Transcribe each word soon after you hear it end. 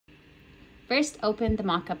First, open the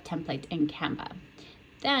mockup template in Canva.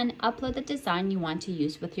 Then, upload the design you want to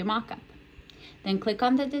use with your mockup. Then click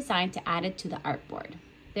on the design to add it to the artboard.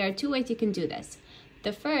 There are 2 ways you can do this.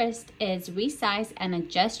 The first is resize and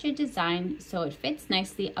adjust your design so it fits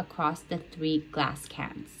nicely across the 3 glass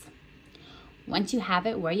cans. Once you have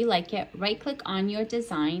it where you like it, right-click on your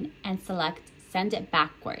design and select Send it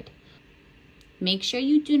backward. Make sure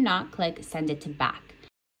you do not click Send it to back.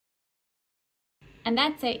 And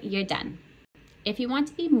that's it, you're done. If you want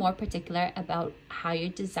to be more particular about how your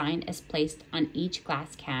design is placed on each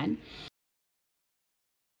glass can,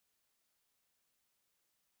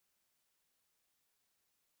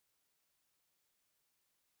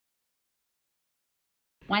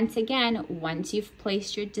 once you've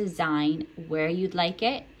placed your design where you'd like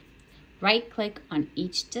it, right-click on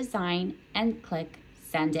each design and click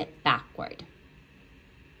Send it backward.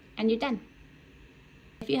 And you're done.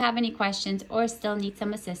 If you have any questions or still need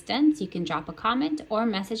some assistance, you can drop a comment or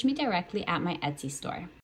message me directly at my Etsy store.